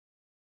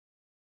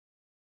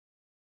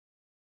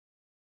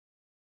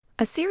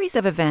A series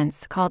of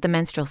events called the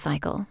menstrual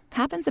cycle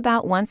happens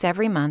about once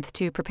every month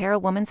to prepare a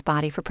woman's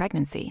body for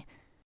pregnancy.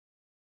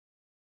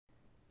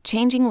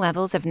 Changing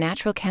levels of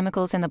natural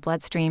chemicals in the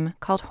bloodstream,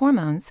 called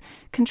hormones,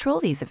 control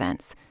these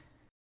events.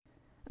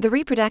 The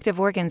reproductive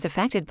organs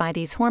affected by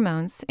these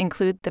hormones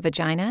include the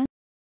vagina,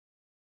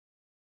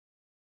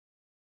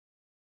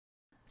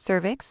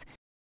 cervix,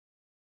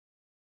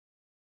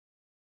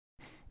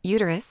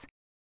 uterus,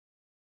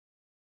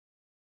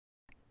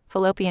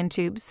 fallopian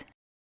tubes,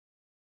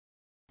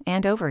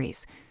 and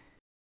ovaries.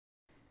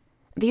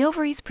 The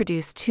ovaries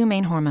produce two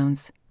main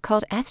hormones,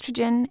 called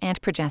estrogen and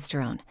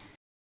progesterone.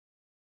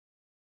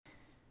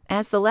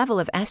 As the level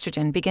of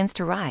estrogen begins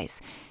to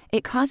rise,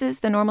 it causes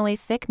the normally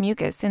thick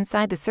mucus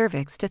inside the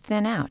cervix to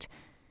thin out.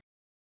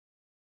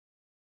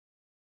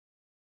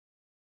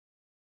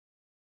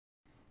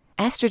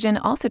 Estrogen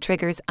also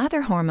triggers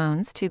other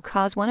hormones to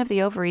cause one of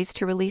the ovaries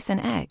to release an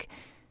egg.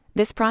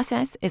 This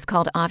process is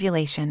called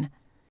ovulation.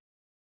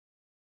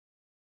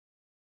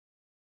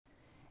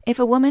 If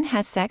a woman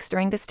has sex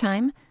during this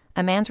time,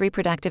 a man's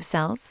reproductive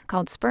cells,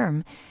 called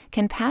sperm,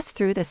 can pass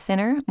through the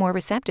thinner, more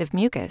receptive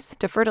mucus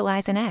to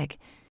fertilize an egg.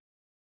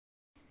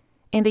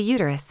 In the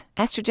uterus,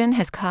 estrogen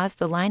has caused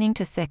the lining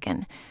to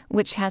thicken,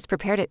 which has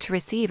prepared it to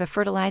receive a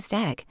fertilized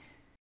egg.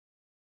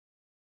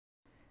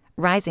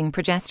 Rising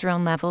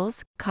progesterone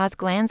levels cause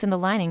glands in the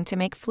lining to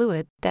make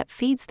fluid that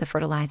feeds the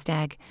fertilized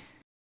egg.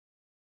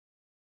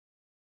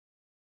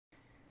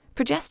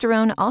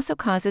 Progesterone also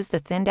causes the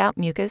thinned-out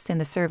mucus in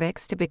the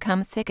cervix to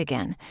become thick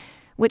again,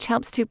 which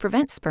helps to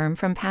prevent sperm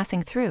from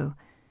passing through.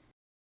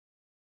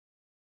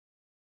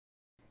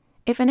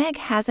 If an egg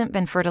hasn't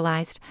been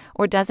fertilized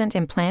or doesn't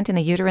implant in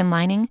the uterine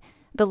lining,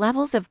 the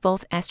levels of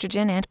both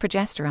estrogen and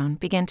progesterone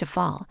begin to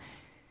fall.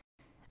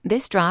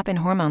 This drop in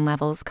hormone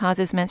levels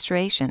causes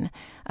menstruation,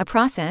 a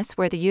process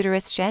where the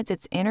uterus sheds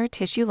its inner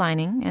tissue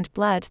lining and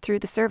blood through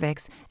the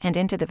cervix and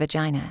into the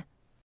vagina.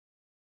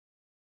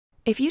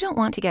 If you don't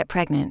want to get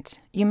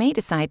pregnant, you may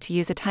decide to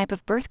use a type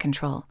of birth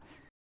control.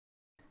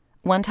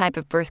 One type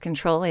of birth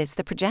control is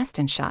the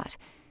Progestin shot.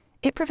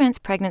 It prevents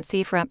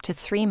pregnancy for up to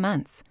 3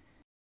 months.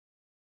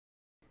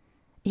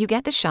 You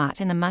get the shot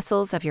in the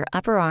muscles of your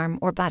upper arm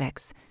or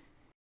buttocks.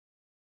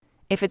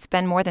 If it's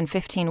been more than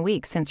 15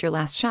 weeks since your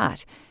last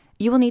shot,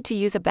 you will need to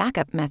use a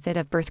backup method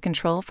of birth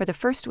control for the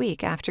first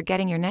week after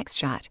getting your next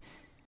shot.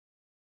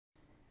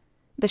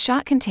 The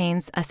shot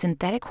contains a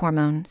synthetic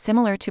hormone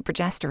similar to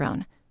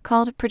progesterone,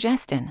 called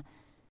Progestin.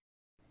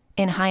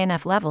 In high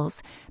enough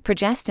levels,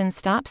 Progestin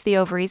stops the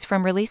ovaries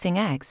from releasing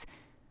eggs.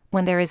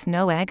 When there is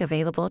no egg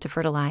available to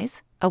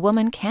fertilize, a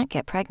woman can't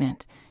get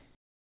pregnant.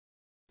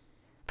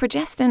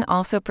 Progestin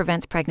also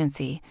prevents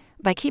pregnancy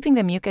by keeping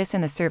the mucus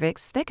in the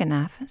cervix thick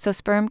enough so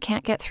sperm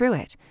can't get through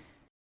it.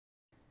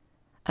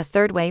 A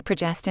third way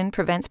Progestin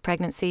prevents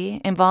pregnancy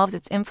involves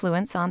its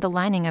influence on the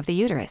lining of the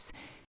uterus.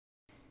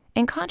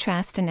 In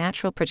contrast to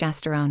natural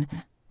progesterone,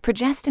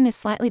 Progestin is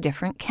slightly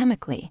different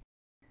chemically.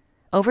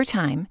 Over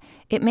time,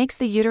 it makes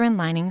the uterine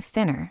lining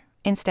thinner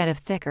instead of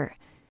thicker.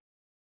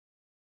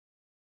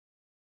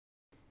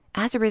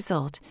 As a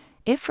result,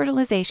 if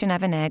fertilization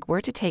of an egg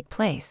were to take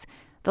place,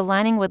 the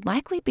lining would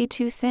likely be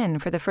too thin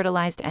for the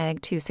fertilized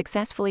egg to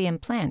successfully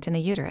implant in the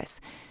uterus,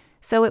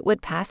 so it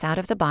would pass out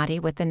of the body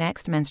with the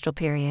next menstrual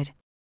period.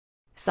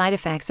 Side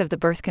effects of the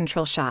birth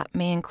control shot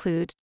may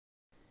include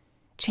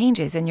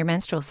changes in your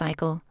menstrual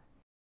cycle,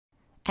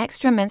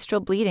 extra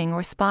menstrual bleeding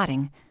or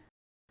spotting,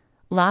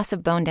 loss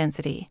of bone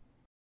density,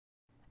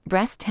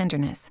 breast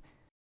tenderness,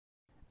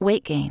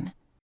 weight gain,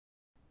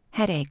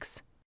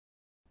 headaches,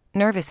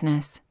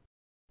 nervousness,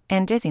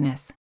 and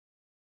dizziness.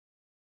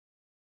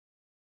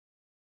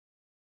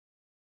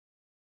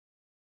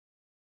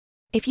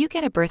 If you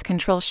get a birth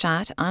control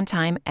shot on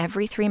time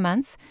every 3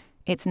 months,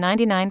 it's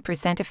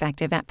 99%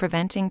 effective at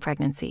preventing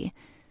pregnancy.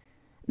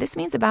 This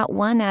means about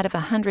 1 out of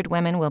 100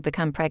 women will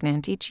become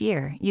pregnant each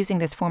year using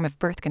this form of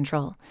birth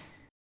control.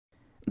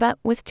 But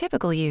with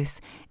typical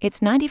use, it's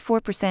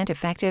 94%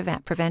 effective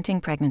at preventing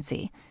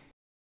pregnancy.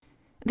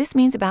 This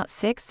means about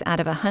 6 out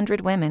of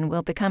 100 women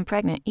will become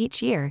pregnant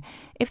each year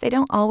if they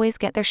don't always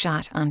get their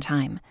shot on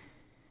time.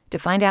 To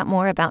find out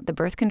more about the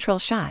birth control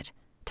shot,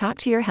 talk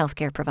to your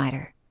healthcare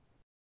provider.